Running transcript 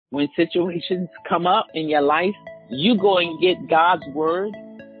when situations come up in your life, you go and get God's word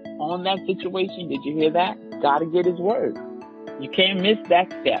on that situation. Did you hear that? Got to get his word. You can't miss that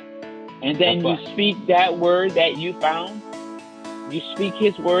step. And then you speak that word that you found. You speak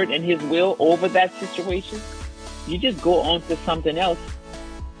his word and his will over that situation. You just go on to something else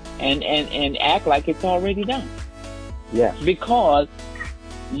and act like it's already done. Yes. Because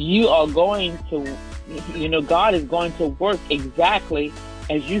you are going to, God is going to work exactly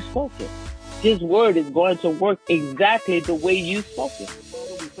as you spoke it. His word is going to work exactly the way you spoke it.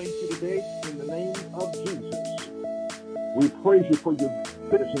 Father, we thank you today in the name of Jesus. We praise you for your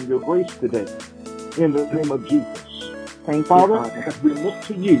goodness and your grace today in the name of Jesus. Thank Father, you, Father, as we look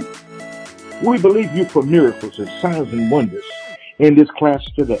to you, we believe you for miracles and signs and wonders in this class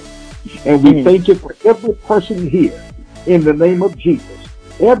today. And we thank you for every person here in the name of Jesus.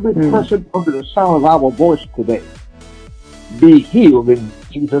 Every person under the sound of our voice today be healed in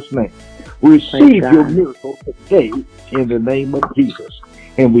Jesus' name. Receive your miracle today in the name of Jesus.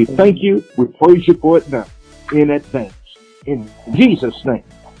 And we thank you, we praise you for it now in advance. In Jesus' name.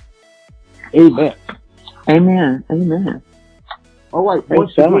 Amen. Amen. Amen. All right.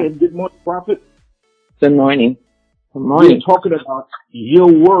 Once again, good morning, Prophet. Good morning. Good morning. We're talking about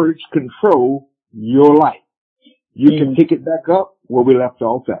your words control your life. You can pick it back up where we left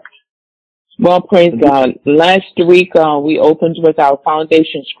off at. Well, praise God. Last week, we opened with our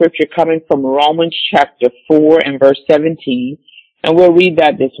foundation scripture coming from Romans chapter 4 and verse 17. And we'll read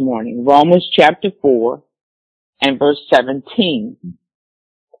that this morning. Romans chapter 4 and verse 17.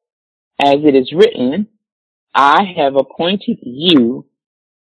 As it is written, I have appointed you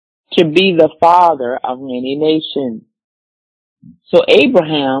to be the father of many nations. So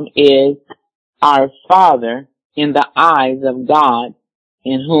Abraham is our father in the eyes of God,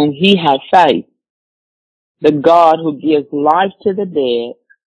 in whom he had faith. The God who gives life to the dead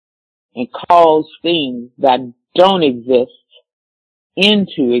and calls things that don't exist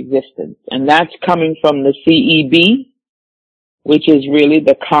into existence. And that's coming from the CEB, which is really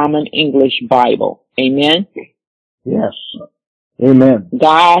the Common English Bible. Amen? Yes. Amen.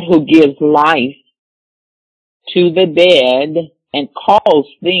 God who gives life to the dead and calls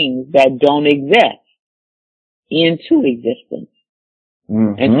things that don't exist into existence.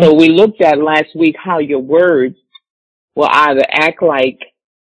 And so we looked at last week how your words will either act like,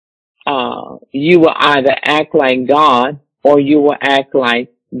 you will either act like God or you will act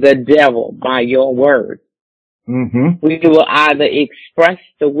like the devil by your words. We will either express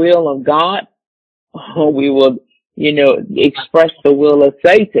the will of God or we will, express the will of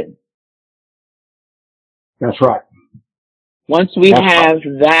Satan. That's right. Once we have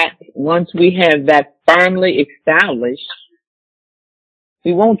that firmly established,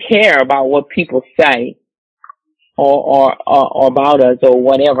 we won't care about what people say or about us or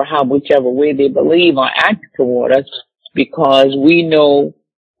whichever way they believe or act toward us, because we know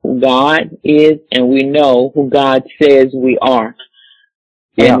who God is and we know who God says we are.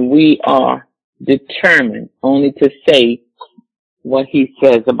 Yeah. And we are determined only to say what he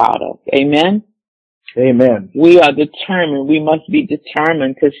says about us. Amen? Amen. We are determined. We must be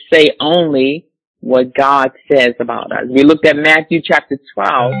determined to say only what God says about us. We looked at Matthew chapter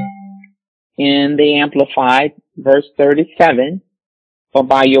 12 in the Amplified, verse 37. For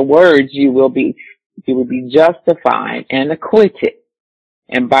by your words you will be justified and acquitted,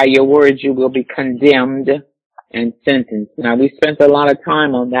 and by your words you will be condemned and sentenced. Now we spent a lot of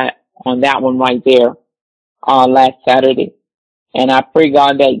time on that one right there last Saturday, and I pray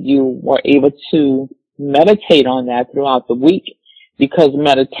God that you were able to meditate on that throughout the week, because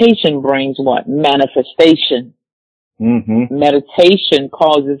meditation brings what? Manifestation. Meditation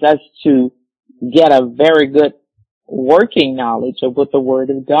causes us to get a very good working knowledge of what the Word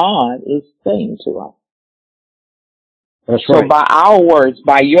of God is saying to us. That's right. So by our words,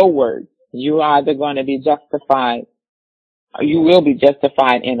 by your words, you're either going to be justified, or you will be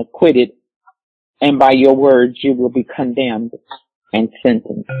justified and acquitted, and by your words you will be condemned and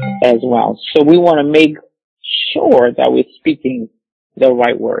sentenced as well. So we want to make sure that we're speaking the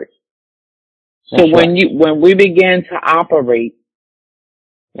right words. So when we begin to operate,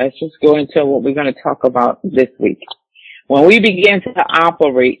 let's just go into what we're going to talk about this week. When we begin to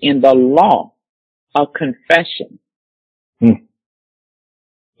operate in the law of confession,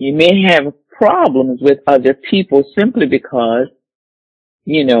 you may have problems with other people simply because,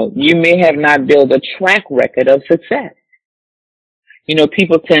 you may have not built a track record of success.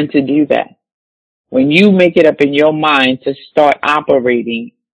 People tend to do that. When you make it up in your mind to start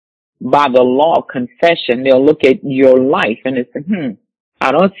operating by the law of confession, they'll look at your life and they say,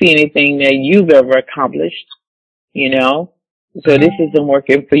 I don't see anything that you've ever accomplished. So this isn't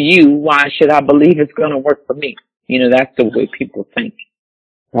working for you. Why should I believe it's going to work for me? That's the way people think.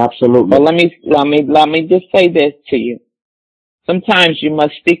 Absolutely. But let me just say this to you. Sometimes you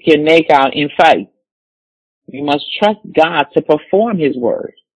must stick your neck out in faith. You must trust God to perform His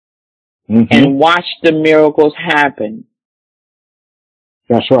word and watch the miracles happen.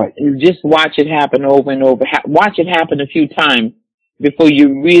 That's right. You just watch it happen over and over. Watch it happen a few times before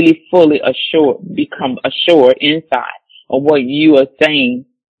you really fully become assured inside of what you are saying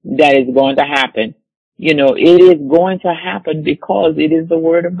that is going to happen. It is going to happen because it is the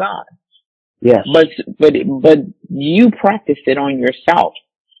word of God. Yes. But you practice it on yourself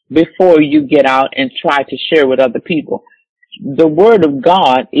before you get out and try to share with other people. The word of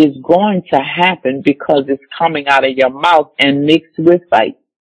God is going to happen because it's coming out of your mouth and mixed with faith.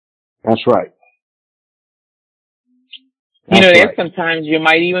 That's right. There's sometimes you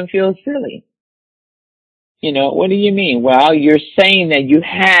might even feel silly. What do you mean? Well, you're saying that you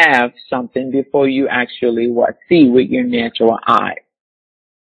have something before you actually see with your natural eye.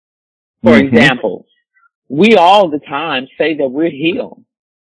 For example, we all the time say that we're healed,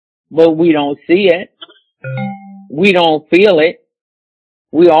 but we don't see it. We don't feel it.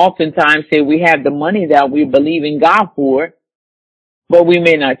 We oftentimes say we have the money that we believe in God for, but we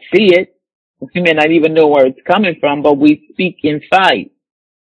may not see it. We may not even know where it's coming from, but we speak in faith.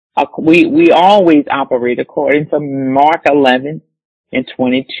 We always operate according to Mark 11 and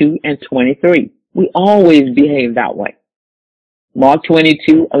 22 and 23. We always behave that way. Mark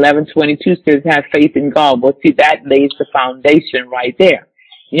 11:22 says, have faith in God. Well, see, that lays the foundation right there.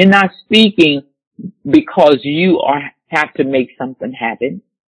 You're not speaking because you have to make something happen.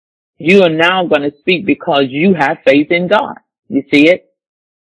 You are now going to speak because you have faith in God. You see it?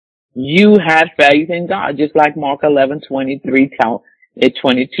 You have faith in God, just like Mark 11:23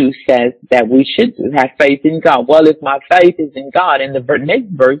 22 says that we should have faith in God. Well, if my faith is in God, and the next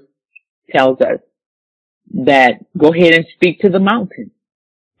verse tells us that go ahead and speak to the mountain.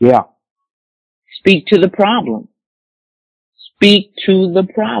 Yeah. Speak to the problem. Speak to the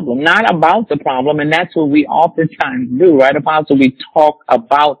problem, not about the problem. And that's what we oftentimes do, right? Apostle, we talk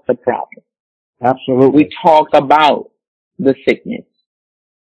about the problem. Absolutely. We talk about the sickness.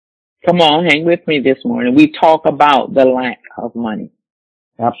 Come on, hang with me this morning. We talk about the lack of money.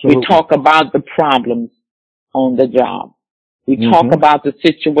 Absolutely. We talk about the problems on the job. We talk about the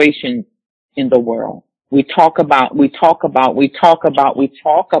situation in the world. We talk about.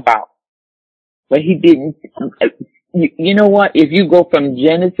 But he didn't. You know what? If you go from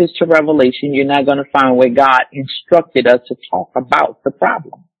Genesis to Revelation, you're not going to find where God instructed us to talk about the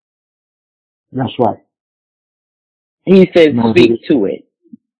problem. That's right. He says, speak to it.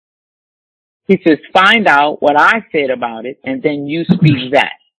 He says, find out what I said about it, and then you speak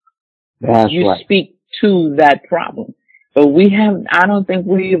that. That's you right. Speak to that problem. But I don't think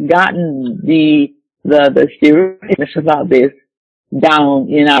we've gotten the seriousness about this down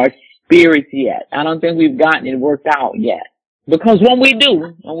in our spirits yet. I don't think we've gotten it worked out yet. Because when we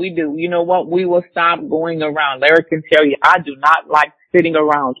do, you know what? We will stop going around. Larry can tell you, I do not like sitting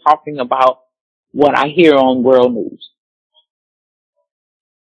around talking about what I hear on world news.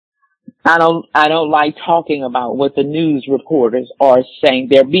 I don't like talking about what the news reporters are saying.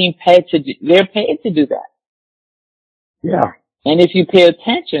 They're paid to do that. Yeah. And if you pay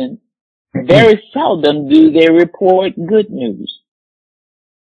attention, very seldom do they report good news.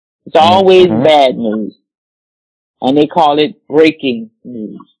 It's always bad news. And they call it breaking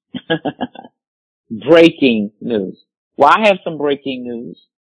news. Breaking news. Well, I have some breaking news.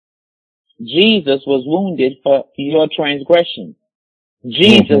 Jesus was wounded for your transgression.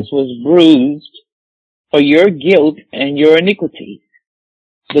 Jesus was bruised for your guilt and your iniquities.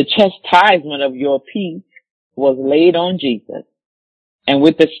 The chastisement of your peace was laid on Jesus. And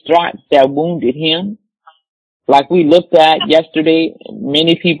with the stripes that wounded him, like we looked at yesterday,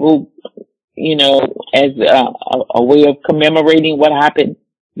 many people, as a way of commemorating what happened,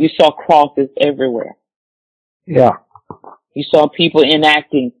 you saw crosses everywhere. Yeah. You saw people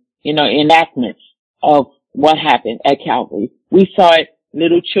enactments of what happened at Calvary. We saw it,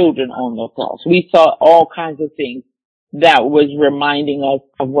 little children on the cross. We saw all kinds of things that was reminding us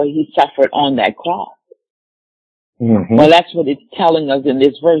of what he suffered on that cross. Well, that's what it's telling us in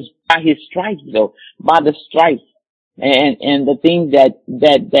this verse. By his stripes, though, by the stripes and the things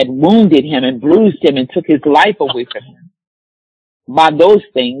that wounded him and bruised him and took his life away from him. By those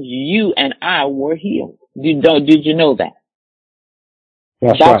things, you and I were healed. Did you know that?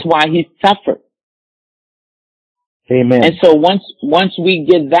 That's right. Why he suffered. Amen. And so once we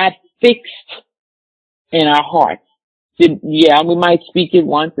get that fixed in our hearts, we might speak it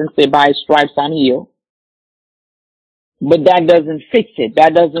once and say, by his stripes I'm healed. But that doesn't fix it.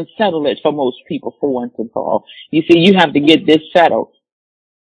 That doesn't settle it for most people for once and for all. You see, you have to get this settled.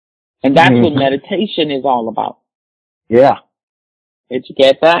 And that's what meditation is all about. Yeah. Did you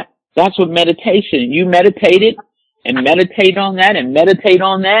get that? That's what meditation. You meditate it and meditate on that and meditate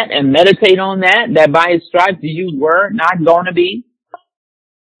on that and meditate on that. That by his stripes you were not going to be.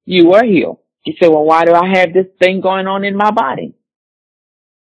 You were healed. You say, well, why do I have this thing going on in my body?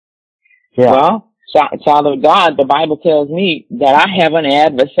 Yeah. Well, child of God, the Bible tells me that I have an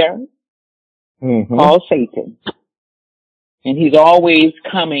adversary called Satan. And he's always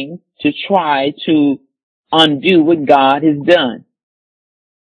coming to try to undo what God has done.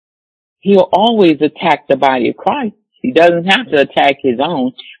 He'll always attack the body of Christ. He doesn't have to attack his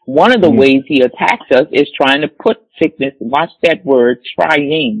own. One of the ways he attacks us is trying to put sickness, watch that word,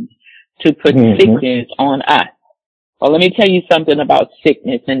 trying to put sickness on us. Well, let me tell you something about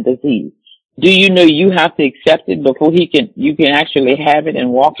sickness and disease. Do you know you have to accept it before you can actually have it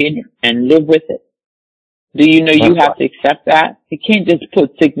and walk in it and live with it? Do you know you have to accept that? He can't just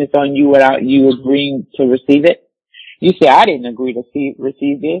put sickness on you without you agreeing to receive it. You say, I didn't agree to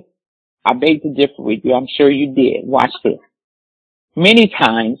receive this. I beg to differ with you. I'm sure you did. Watch this. Many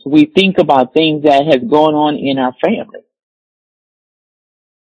times we think about things that has gone on in our family.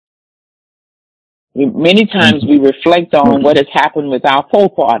 Many times we reflect on what has happened with our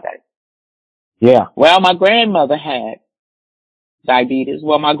forefathers. Yeah. Well, my grandmother had diabetes.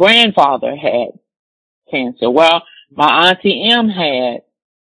 Well, my grandfather had cancer. Well, my Auntie M had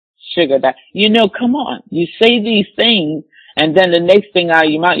sugar. You know, come on. You say these things, and then the next thing out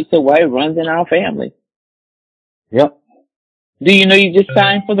of your mouth, you say, well, it runs in our family. Yep. Do you know you just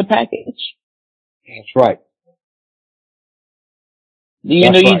signed for the package? That's right. Do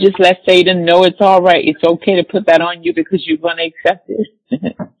you know you just let Satan know it's all right? It's okay to put that on you because you're going to accept it.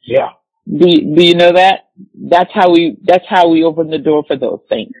 Yeah. Do you know that? That's how we open the door for those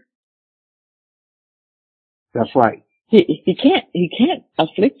things. That's right. He can't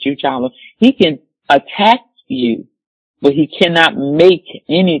afflict you, child. He can attack you, but he cannot make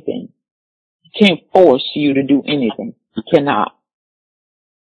anything. He can't force you to do anything. He cannot.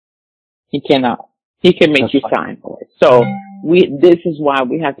 He cannot. He can make you sign for it. So this is why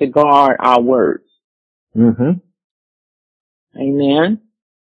we have to guard our words. Amen.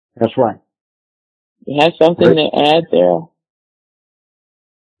 That's right. You have something to add there?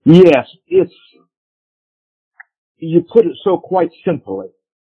 Yes, you put it so quite simply,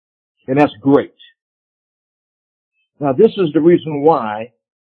 and that's great. Now, this is the reason why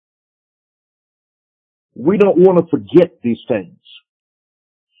we don't want to forget these things.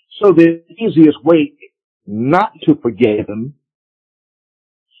 So the easiest way not to forget them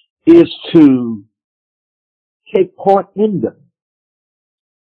is to take part in them.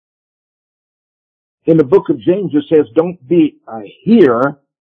 In the book of James, it says, don't be a hearer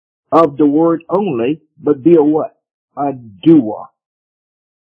of the word only, but be a what? A doer.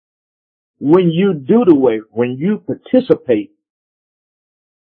 When you do the word, when you participate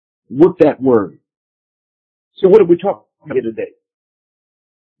with that word. So what are we talking about here today?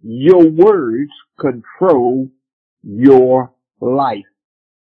 Your words control your life.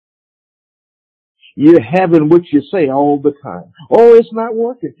 You're having what you say all the time. Oh, it's not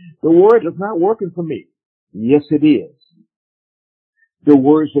working. The word is not working for me. Yes, it is. The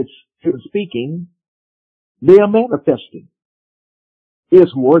words that you're speaking, they are manifesting.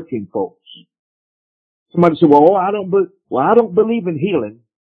 It's working, folks. Somebody said, well, I don't believe in healing.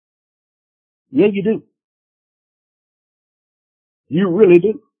 Yeah, you do. You really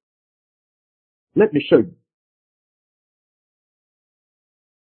do. Let me show you.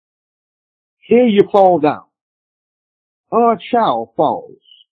 Here you fall down. A child falls.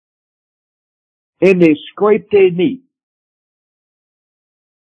 And they scrape their knee.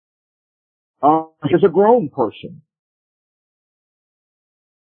 Here's a grown person.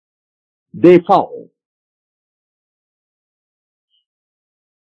 They fall.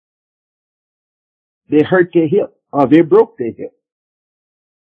 They hurt their hip, or they broke their hip.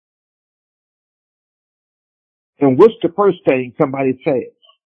 And what's the first thing somebody says?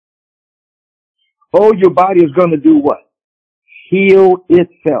 Oh, your body is going to do what? Heal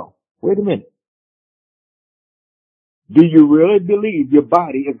itself. Wait a minute. Do you really believe your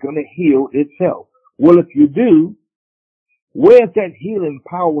body is going to heal itself? Well, if you do, where's that healing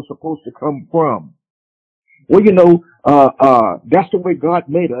power supposed to come from? Well, that's the way God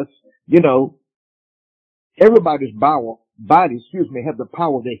made us. Everybody's body, has the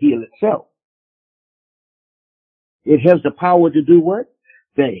power to heal itself. It has the power to do what?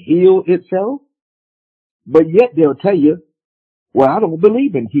 To heal itself. But yet they'll tell you, well, I don't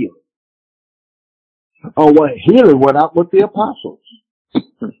believe in healing. Or what healing went out with the apostles.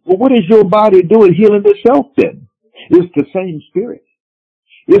 Well, what is your body doing healing itself then? It's the same spirit.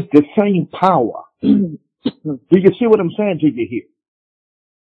 It's the same power. Do you see what I'm saying to you here?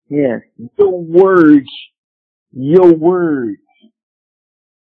 Yes. Your words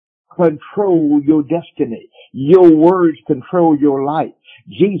control your destiny. Your words control your life.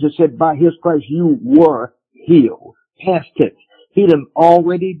 Jesus said by his Christ you were healed. Past tense. He done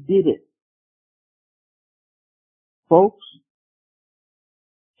already did it. Folks,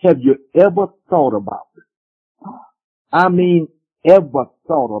 have you ever thought about it? I mean, ever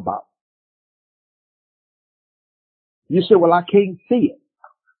thought about it? You say, well, I can't see it.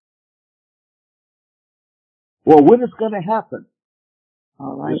 Well, when it's going to happen?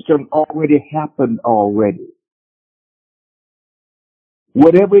 All right. It's done already happened already.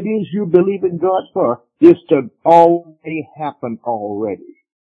 Whatever it is you believe in God for, it's done already happened already.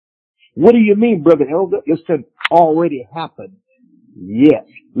 What do you mean, Brother Elder? It's done already happened. Yes,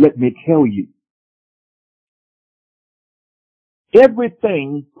 let me tell you.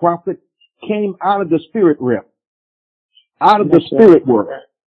 Everything, prophet, came out of the spirit realm, out of the spirit world.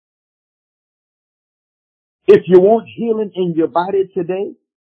 If you want healing in your body today,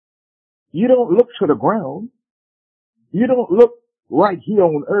 you don't look to the ground. You don't look right here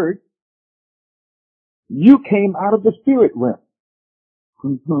on earth. You came out of the spirit realm.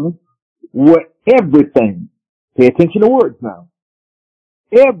 Mm-hmm. Where everything, pay attention to words now,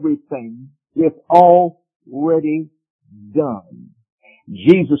 everything is already done.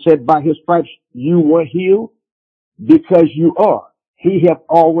 Jesus said by his stripes you were healed because you are. He have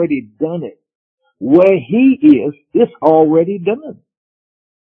already done it. Where he is, it's already done.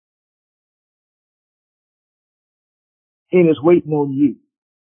 And it's waiting on you.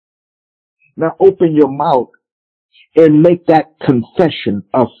 Now open your mouth and make that confession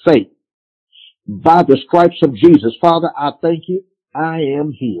of faith. By the stripes of Jesus, Father, I thank you. I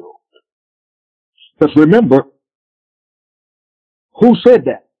am healed. Because remember, who said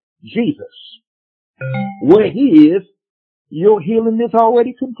that? Jesus. Where he is, your healing is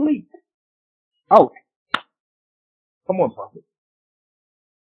already complete. Oh, come on, prophet.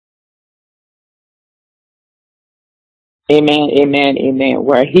 Amen, amen, amen.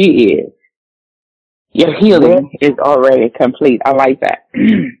 Where he is, your healing is already complete. I like that.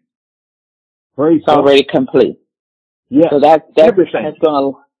 It's already complete. Yeah. So that's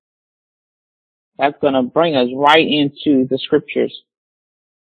gonna bring us right into the scriptures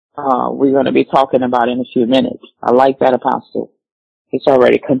we're gonna be talking about in a few minutes. I like that, Apostle. It's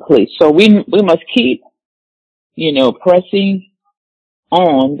already complete. So we must keep, pressing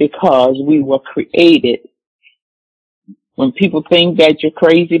on because we were created. When people think that you're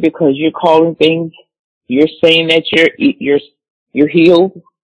crazy because you're calling things, you're saying that you're healed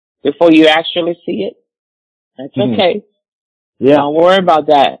before you actually see it. That's okay. Yeah. Don't worry about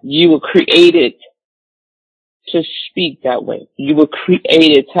that. You were created to speak that way. You were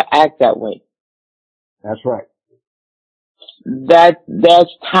created to act that way. That's right. There's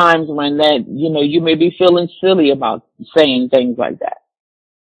times when you may be feeling silly about saying things like that.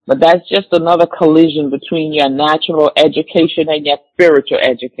 But that's just another collision between your natural education and your spiritual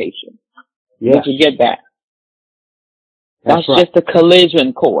education. Yes. Did you get that? That's right. just a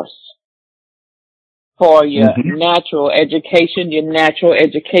collision course for your natural education. Your natural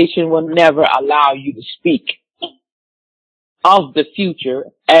education will never allow you to speak of the future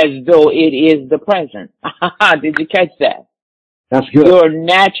as though it is the present. Did you catch that? That's good. Your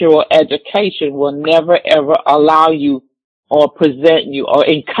natural education will never ever allow you or present you or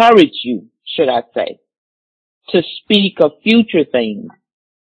encourage you, should I say, to speak of future things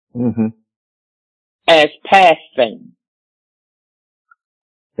as past things.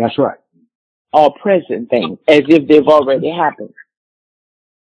 That's right. Or present things as if they've already happened.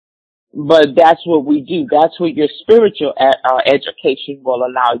 But that's what we do. That's what your spiritual education will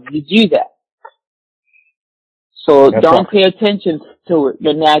allow you to do that. So don't pay attention to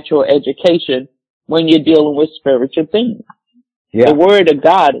your natural education when you're dealing with spiritual things. Yeah. The word of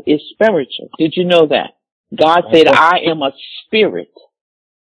God is spiritual. Did you know that? God said, I am a spirit.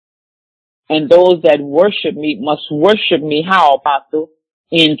 And those that worship me must worship me how, Apostle?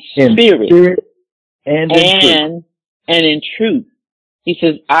 In spirit and in truth. He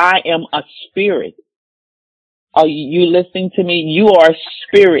says, I am a spirit. Are you listening to me? You are a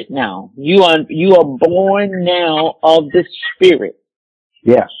spirit now. You are born now of the spirit.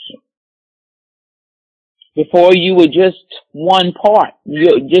 Yes. Before you were just one part.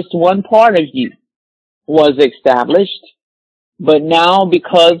 Just one part of you was established. But now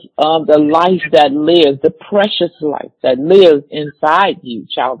because of the life that lives, the precious life that lives inside you,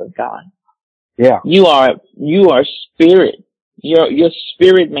 child of God. Yeah. You are spirit. Your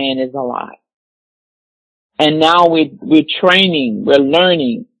spirit man is alive. And now we're training, we're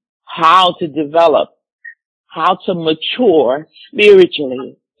learning how to develop, how to mature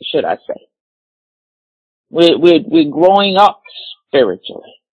spiritually, should I say. We're growing up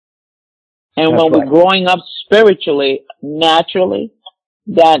spiritually. And That's when right. we're growing up spiritually, naturally,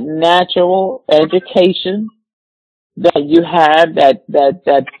 that natural education that you have,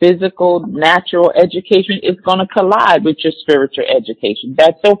 that physical, natural education is going to collide with your spiritual education.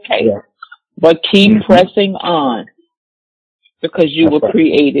 That's okay. Yeah. But keep pressing on, because you That's were right.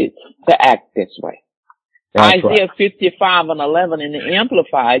 created to act this way. That's Isaiah right. 55:11 in the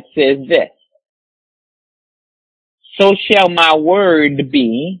Amplified says this: so shall my word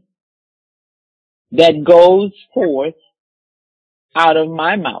be that goes forth out of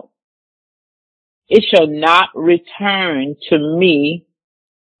my mouth. It shall not return to me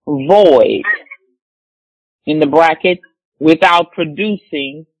void, in the bracket, without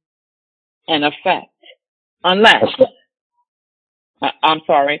producing an effect, unless,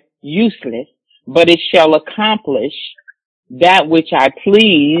 useless, but it shall accomplish that which I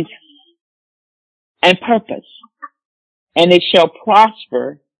please and purpose, and it shall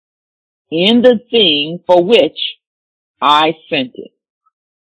prosper in the thing for which I sent it.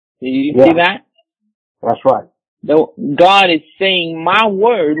 Do you see that? That's right. God is saying my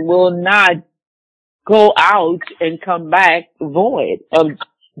word will not go out and come back void of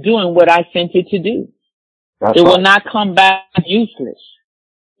doing what I sent it to do. That's It right. will not come back useless.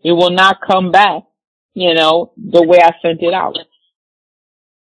 It will not come back, the way I sent it out.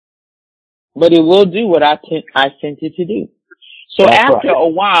 But it will do what I sent it to do. So That's after right. a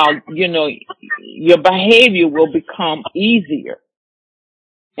while, your behavior will become easier,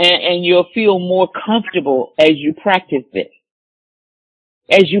 and you'll feel more comfortable as you practice this.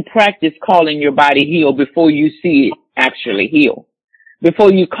 As you practice calling your body healed before you see it actually heal.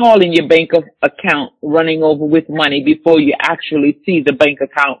 Before you call in your bank account running over with money, before you actually see the bank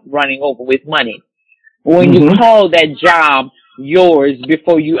account running over with money. When you call that job yours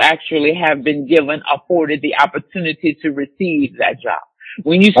before you actually have been afforded the opportunity to receive that job.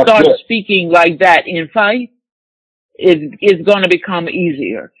 When you start speaking like that in faith, it's going to become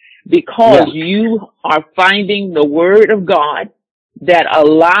easier, because you are finding the word of God that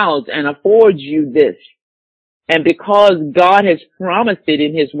allows and affords you this. And because God has promised it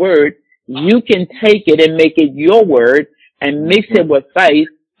in his word, you can take it and make it your word and mix it with faith,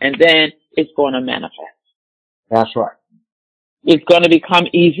 and then it's going to manifest. That's right. It's going to become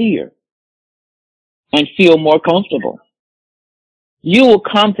easier and feel more comfortable. You will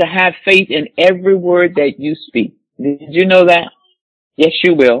come to have faith in every word that you speak. Did you know that? Yes,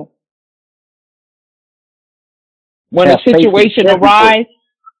 you will. When a situation arises,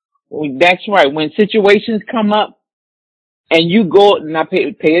 that's right. When situations come up and you go, now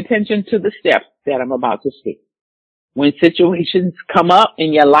pay attention to the steps that I'm about to speak. When situations come up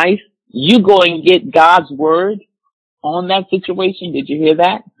in your life, you go and get God's word on that situation. Did you hear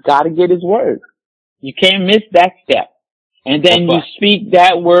that? Got to get his word. You can't miss that step. And then you speak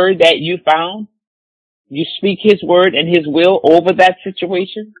that word that you found. You speak his word and his will over that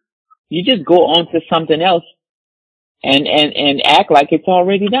situation. You just go on to something else and act like it's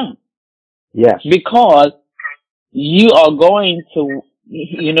already done. Yes. Because you are going to,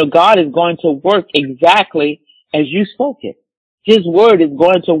 God is going to work exactly as you spoke it. His word is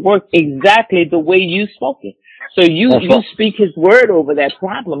going to work exactly the way you spoke it. So you speak his word over that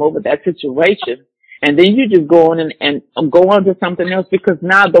problem, over that situation, and then you just go on and go on to something else, because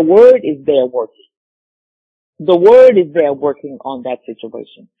now the word is there working. The word is there working on that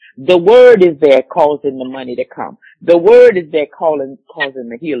situation. The word is there causing the money to come. The word is there causing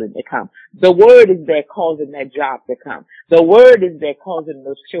the healing to come. The word is there causing that job to come. The word is there causing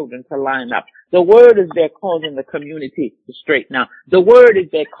those children to line up. The word is there causing the community to straighten out. The word is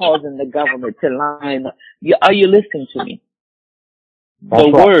there causing the government to line up. Are you listening to me? The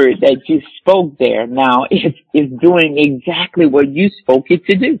word that you spoke there now is doing exactly what you spoke it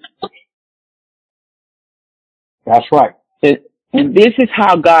to do. That's right. And this is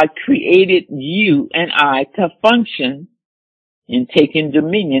how God created you and I to function in taking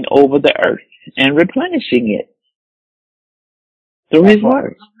dominion over the earth and replenishing it through his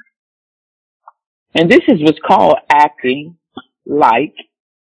word. And this is what's called acting like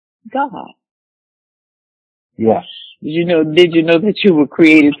God. Yes. Did you know that you were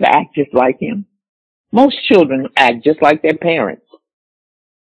created to act just like him? Most children act just like their parents.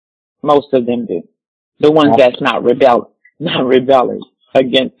 Most of them do. The ones that's not rebelling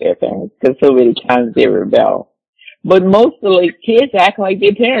against their parents, because so many times they rebel. But mostly kids act like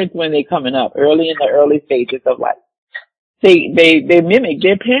their parents when they're coming up early in the early stages of life. They mimic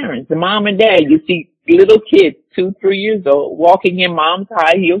their parents, the mom and dad. You see little kids, 2, 3 years old, walking in mom's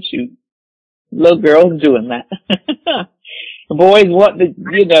high heel shoes. Little girls doing that. Boys want to,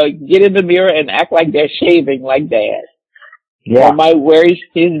 get in the mirror and act like they're shaving like dad. Yeah. Or might wear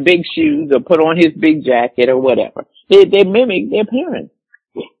his big shoes or put on his big jacket or whatever. They mimic their parents.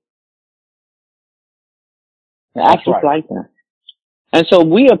 They act just like that. And so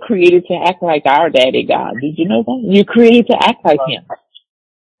we are created to act like our daddy God. Did you know that? You're created to act like him.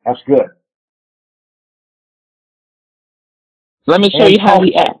 That's good. Let me show you how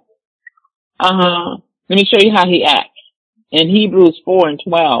he acts. Let me show you how he acts. In Hebrews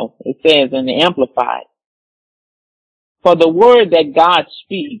 4:12, it says in the Amplified, for the word that God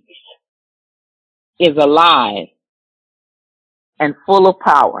speaks is alive and full of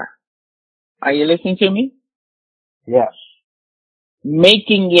power. Are you listening to me? Yes.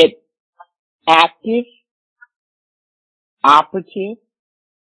 Making it active, operative,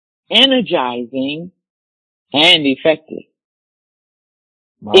 energizing, and effective.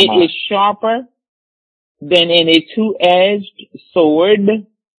 It is sharper than any two-edged sword,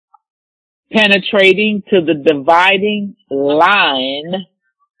 penetrating to the dividing line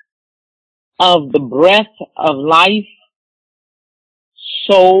of the breath of life,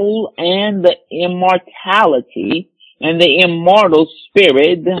 soul, and the immortality, and the immortal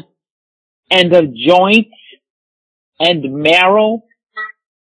spirit, and of joints and marrow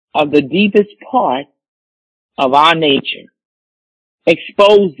of the deepest part of our nature,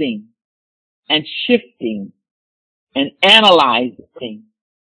 exposing and shifting and analyzing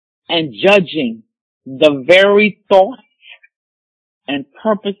and judging the very thoughts and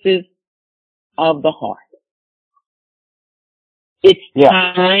purposes of the heart. It's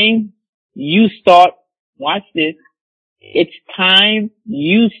time you start, watch this, it's time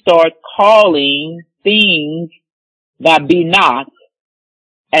you start calling things that be not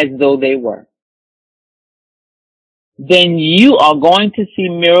as though they were. Then you are going to see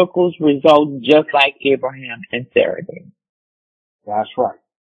miracles result just like Abraham and Sarah did. That's right.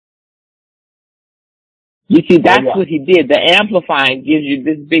 You see, that's what he did. The Amplified gives you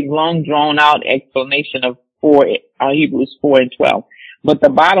this big, long, drawn-out explanation of Hebrews 4:12. But the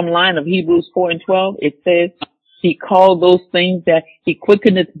bottom line of Hebrews 4:12, it says, he called those things that he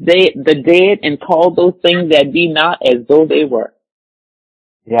quickened the dead and called those things that be not as though they were.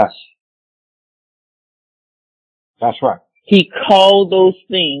 Yes. That's right. He called those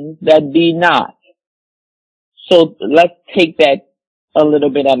things that be not. So let's take that a little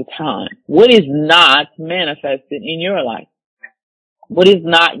bit at a time. What is not manifested in your life? What is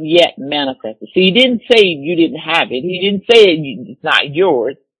not yet manifested? See, he didn't say you didn't have it. He didn't say it's not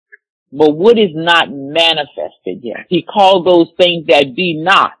yours. But what is not manifested yet? He called those things that be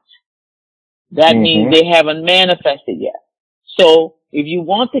not. That means they haven't manifested yet. So if you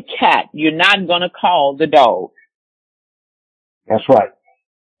want the cat, you're not going to call the dog. That's right.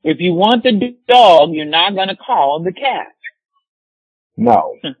 If you want the dog, you're not going to call the cat.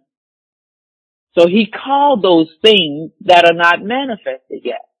 No. So he called those things that are not manifested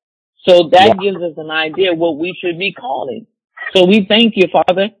yet. So that gives us an idea what we should be calling. So we thank you,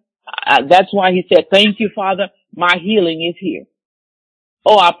 Father. That's why he said, thank you, Father, my healing is here.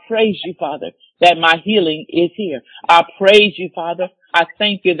 Oh, I praise you, Father, that my healing is here. I praise you, Father. I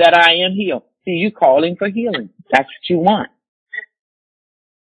thank you that I am healed. See, you calling for healing. That's what you want.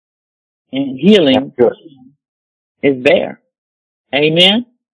 And healing is there. Amen.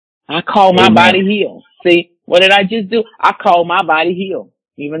 I call my body healed. See, what did I just do? I call my body healed.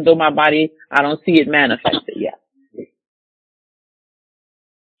 Even though my body, I don't see it manifested yet.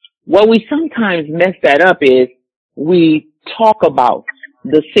 What we sometimes mess that up is we talk about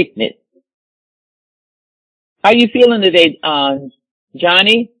the sickness. How you feeling today,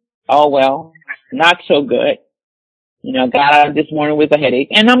 Johnny? Oh, well, not so good. Got out this morning with a headache.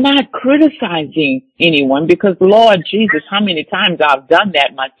 And I'm not criticizing anyone because, Lord Jesus, how many times I've done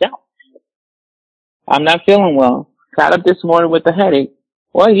that myself. I'm not feeling well. Got up this morning with a headache.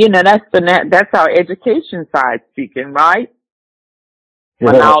 Well, that's our education side speaking, right?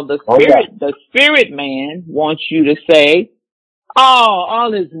 But now the spirit man wants you to say, oh,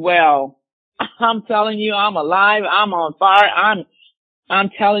 all is well. I'm telling you, I'm alive. I'm on fire. I'm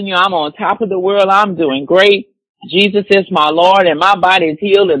telling you, I'm on top of the world. I'm doing great. Jesus is my Lord and my body is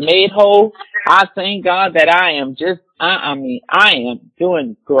healed and made whole. I thank God that I am I am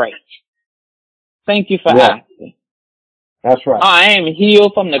doing great. Thank you for asking. That's right. I am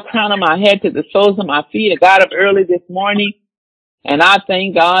healed from the crown of my head to the soles of my feet. I got up early this morning and I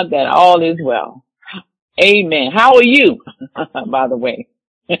thank God that all is well. Amen. How are you? By the way.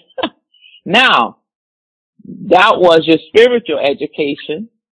 Now, that was your spiritual education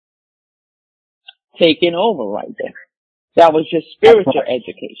taking over right there. That was your spiritual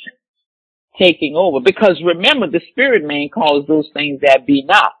education taking over. Because remember, the spirit man calls those things that be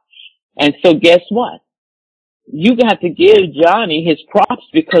not. And so guess what? You got to give Johnny his props,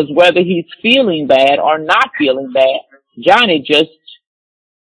 because whether he's feeling bad or not feeling bad, Johnny just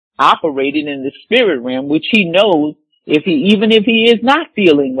operated in the spirit realm, which he knows even if he is not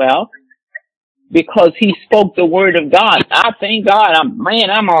feeling well, because he spoke the word of God. I thank God. I'm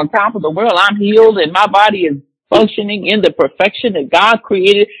on top of the world. I'm healed and my body is functioning in the perfection that God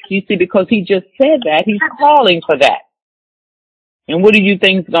created. You see, because he just said that, he's calling for that. And what do you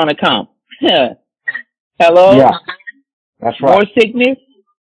think is going to come? Hello? Yeah, that's right. More sickness?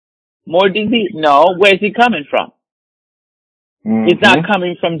 More disease? No. Where's he coming from? Mm-hmm. It's not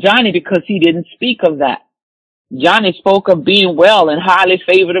coming from Johnny, because he didn't speak of that. Johnny spoke of being well and highly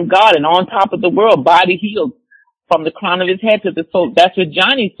favored of God and on top of the world, body healed from the crown of his head to the sole. That's what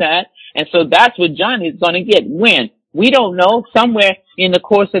Johnny said. And so that's what Johnny's going to get. When? We don't know. Somewhere in the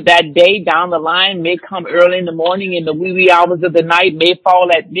course of that day down the line, may come early in the morning, in the wee hours of the night, may fall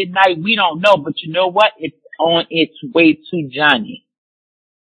at midnight. We don't know. But you know what? It's on its way to Johnny.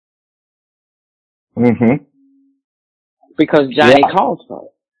 Mm-hmm. Because Johnny called for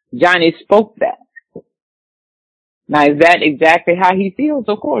it. Johnny spoke that. Now, is that exactly how he feels?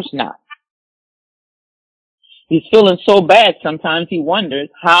 Of course not. He's feeling so bad sometimes he wonders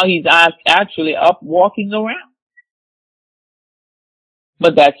how he's actually up walking around.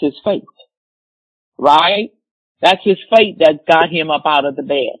 But that's his faith. Right? That's his faith that's got him up out of the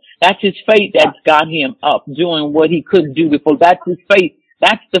bed. That's his faith that's got him up doing what he couldn't do before. That's his faith.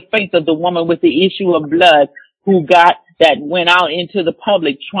 That's the faith of the woman with the issue of blood that went out into the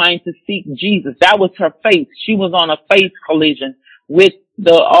public trying to seek Jesus. That was her faith. She was on a faith collision with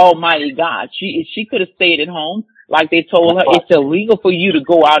the Almighty God. She could have stayed at home, like they told her. It's illegal for you to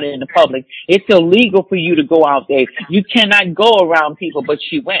go out in the public. It's illegal for you to go out there. You cannot go around people, but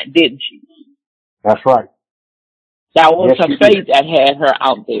she went, didn't she? That's right. That was her faith that had her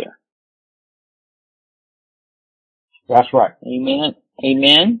out there. That's right. Amen.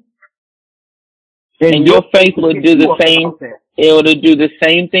 Amen. And your faith will do the same. It will do the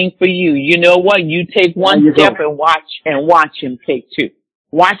same thing for you. You know what? You take one step and watch him take two.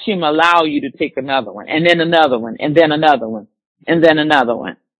 Watch him allow you to take another one, and then another one, and then another one, and then another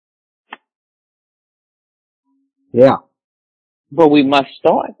one. Yeah. But we must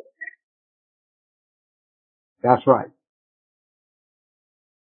start. That's right.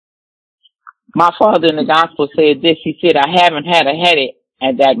 My father in the gospel said this. He said, I haven't had a headache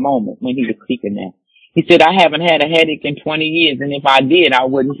at that moment when he was speaking that. He said, I haven't had a headache in 20 years, and if I did, I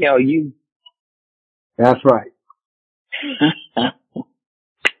wouldn't tell you. That's right.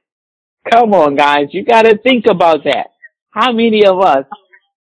 Come on, guys. You got to think about that. How many of us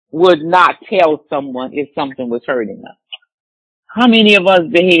would not tell someone if something was hurting us? How many of us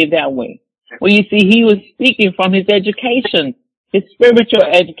behave that way? Well, you see, he was speaking from his education, his spiritual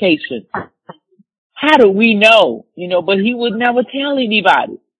education. How do we know? But he would never tell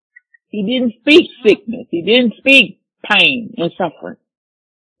anybody. He didn't speak sickness. He didn't speak pain and suffering.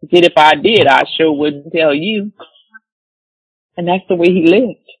 He said, if I did, I sure wouldn't tell you. And that's the way he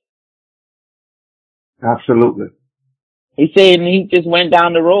lived. Absolutely. He said, and he just went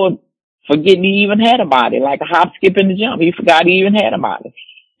down the road forgetting he even had a body, like a hop, skip, and a jump. He forgot he even had a body.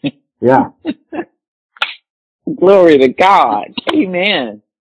 Yeah. Glory to God. Amen.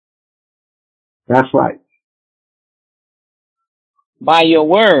 That's right. By your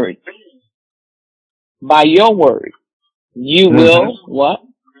word, you will what?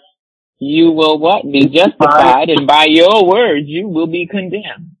 You will what? Be justified, and by your words, you will be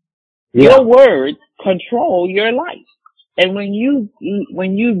condemned. Yeah. Your words control your life. And when you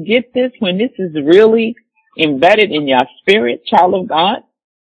get this, when this is really embedded in your spirit, child of God,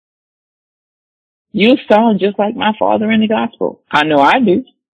 you sound just like my father in the gospel. I know I do.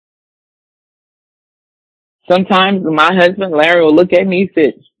 Sometimes my husband, Larry, will look at me and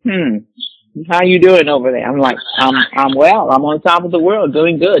say, how you doing over there? I'm like, I'm well. I'm on top of the world,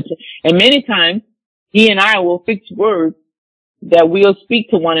 doing good. And many times, he and I will fix words that we'll speak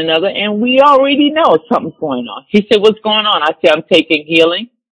to one another, and we already know something's going on. He said, what's going on? I said, I'm taking healing.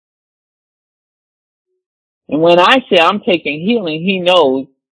 And when I say I'm taking healing, he knows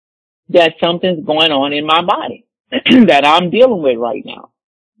that something's going on in my body that I'm dealing with right now.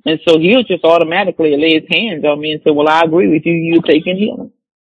 And so he'll just automatically lay his hands on me and say, well, I agree with you. You're taking healing.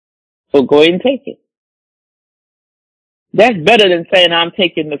 So go ahead and take it. That's better than saying I'm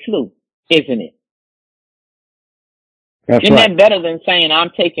taking the flu, isn't it? That's Isn't right. that better than saying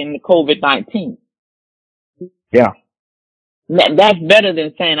I'm taking the COVID-19? Yeah. That's better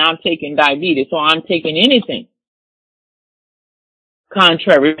than saying I'm taking diabetes or I'm taking anything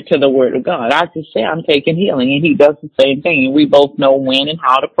contrary to the word of God. I just say I'm taking healing, and he does the same thing. And we both know when and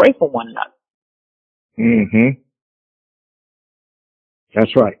how to pray for one another. Mm-hmm.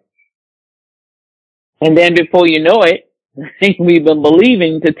 That's right. And then before you know it, we've been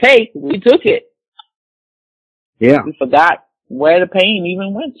believing to take, we took it. Yeah. We forgot where the pain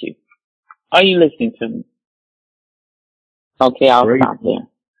even went to. Are you listening to me? Okay, I'll Great. stop there.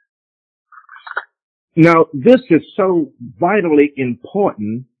 Now, this is so vitally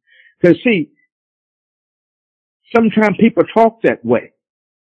important because, see, sometimes people talk that way.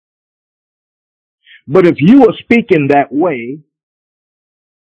 But if you are speaking that way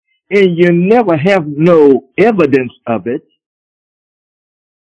and you never have no evidence of it,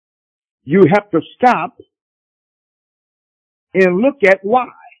 you have to stop and look at why.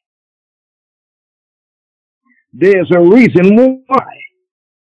 There's a reason why.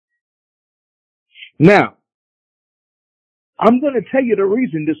 Now, I'm going to tell you the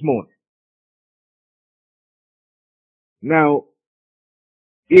reason this morning. Now,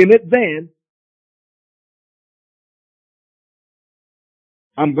 in advance,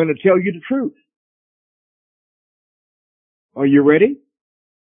 I'm going to tell you the truth. Are you ready?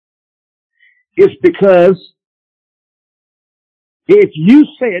 It's because if you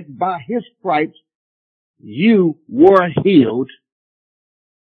said by his stripes you were healed,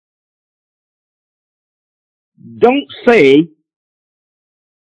 don't say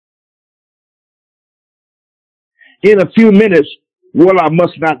in a few minutes, well, I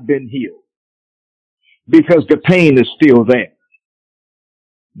must not have been healed, because the pain is still there.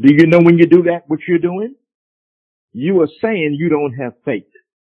 Do you know when you do that, what you're doing? You are saying you don't have faith.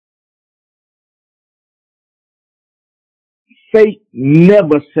 Faith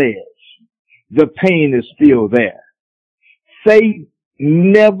never says the pain is still there. Faith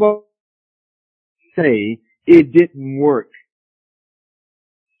never say it didn't work.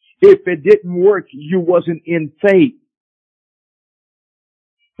 If it didn't work, you wasn't in faith.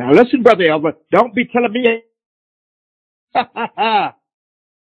 Now listen, Brother Elva, don't be telling me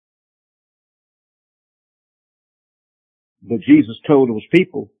but Jesus told those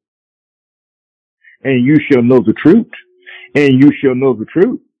people, and you shall know the truth, and you shall know the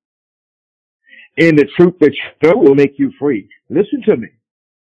truth, and the truth that you know will make you free. Listen to me.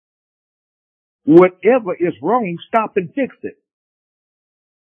 Whatever is wrong, stop and fix it.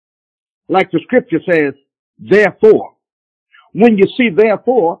 Like the scripture says, therefore. When you see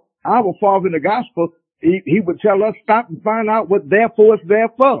therefore, our Father in the gospel, he would tell us, stop and find out what therefore is there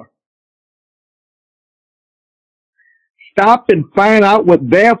for. Stop and find out what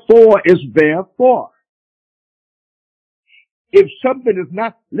therefore is there for. If something is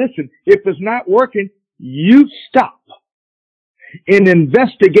not, listen, if it's not working, you stop and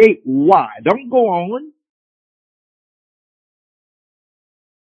investigate why. Don't go on.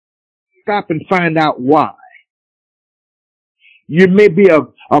 Stop and find out why. You may be a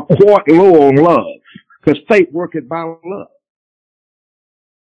quart low on love, because faith worketh by love.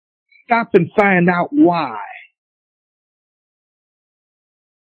 Stop and find out why.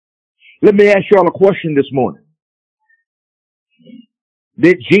 Let me ask you all a question this morning.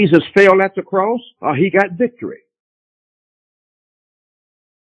 Did Jesus fail at the cross, or he got victory?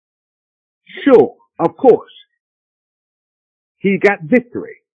 Sure, of course. He got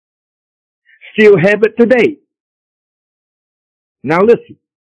victory. Still have it today. Now listen.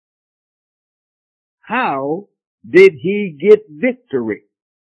 How did he get victory?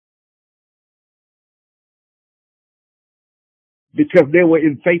 Because they were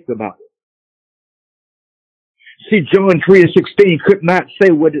in faith about it. See, John 3:16 could not say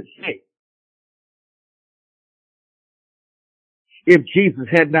what it said if Jesus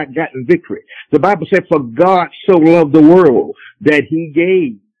had not gotten victory. The Bible said, for God so loved the world that he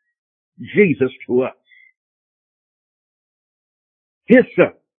gave Jesus to us, his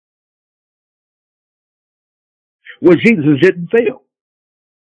son. Well, Jesus didn't fail.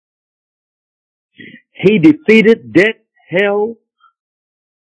 He defeated death, hell,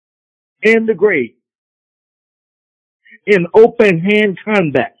 and the grave in open hand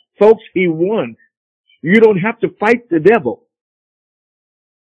combat. Folks, he won. You don't have to fight the devil.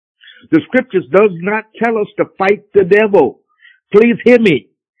 The scriptures does not tell us to fight the devil. Please hear me.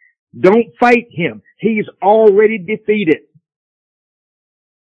 Don't fight him. He's already defeated.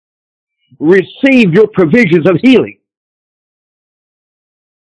 Receive your provisions of healing.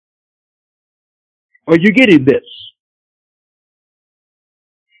 Are you getting this?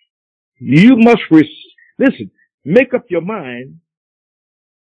 You must listen. Make up your mind,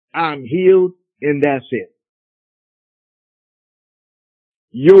 I'm healed, and that's it.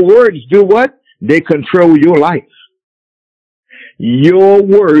 Your words do what? They control your life. Your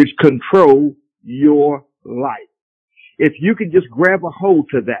words control your life. If you can just grab a hold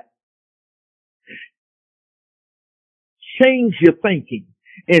to that, change your thinking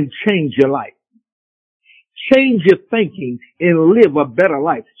and change your life. Change your thinking and live a better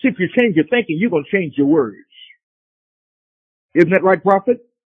life. See, if you change your thinking, you're going to change your words. Isn't that right, Prophet?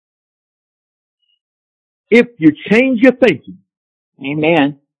 If you change your thinking,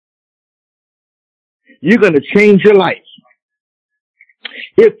 Amen. you're going to change your life.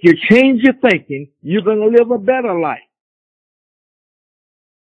 If you change your thinking, you're going to live a better life.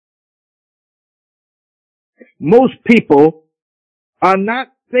 Most people are not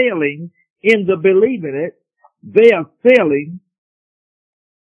failing in the believing it. They are failing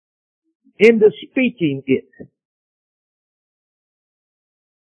in the speaking it.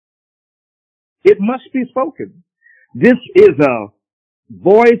 It must be spoken. This is a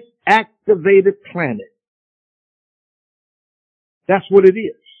voice-activated planet. That's what it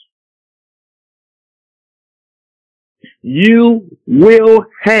is. You will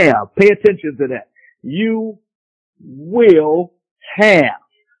have, pay attention to that. You will have.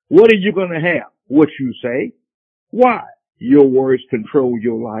 What are you going to have? What you say. Why? Your words control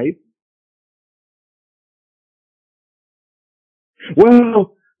your life.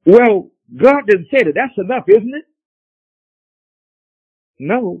 Well, God didn't say that. That's enough, isn't it?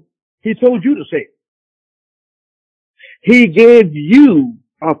 No. He told you to say it. He gave you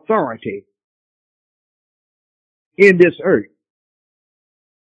authority in this earth.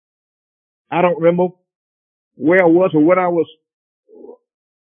 I don't remember where I was or what I was.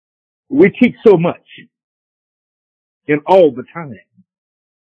 We teach so much and all the time.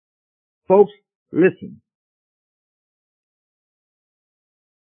 Folks, listen.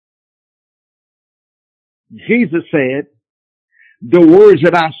 Jesus said, the words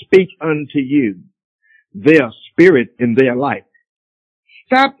that I speak unto you, they are spirit and they are life.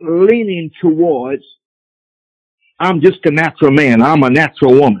 Stop leaning towards, I'm just a natural man, I'm a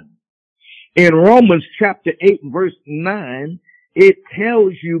natural woman. In Romans chapter 8 verse 9, it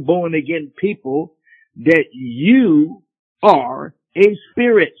tells you born again people that you are a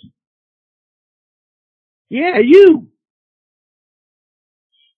spirit. Yeah, you.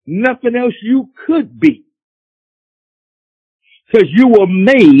 Nothing else you could be. Because you were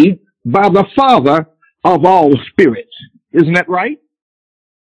made by the Father of all spirits. Isn't that right?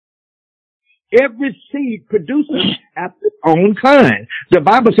 Every seed produces after its own kind. The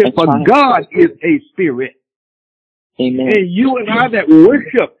Bible says, for God is a spirit. Amen. And you and I that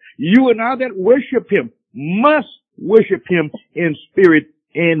worship him must worship him in spirit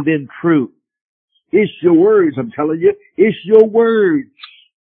and in truth. It's your words, I'm telling you. It's your words.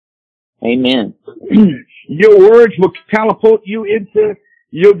 Amen. Your words will catapult you into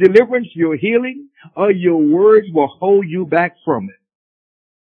your deliverance, your healing, or your words will hold you back from it.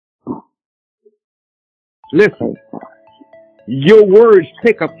 Listen, your words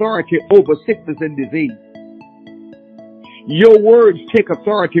take authority over sickness and disease. Your words take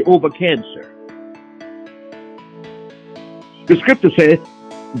authority over cancer. The scripture says,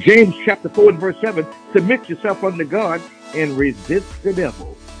 James chapter 4 and verse 7, submit yourself unto God and resist the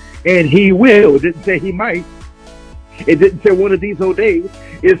devil. And he will. It didn't say he might. It didn't say one of these old days.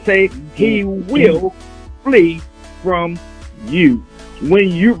 It say he will flee from you. When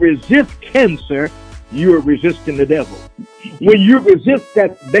you resist cancer, you are resisting the devil. When you resist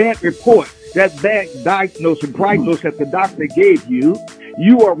that bad report, that bad diagnosis that the doctor gave you,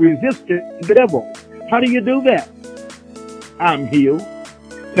 you are resisting the devil. How do you do that? I'm healed.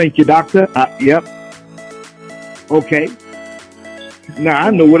 Thank you, doctor. Yep. Okay. Now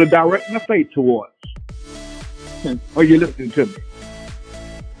I know what to direct my faith towards. Are you listening to me?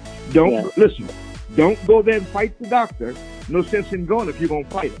 Listen. Don't go there and fight the doctor. No sense in going if you're going to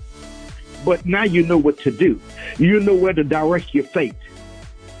fight him. But now you know what to do. You know where to direct your faith.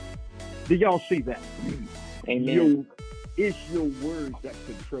 Do y'all see that? Amen. It's your words that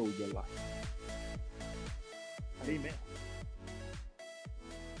control your life. Amen.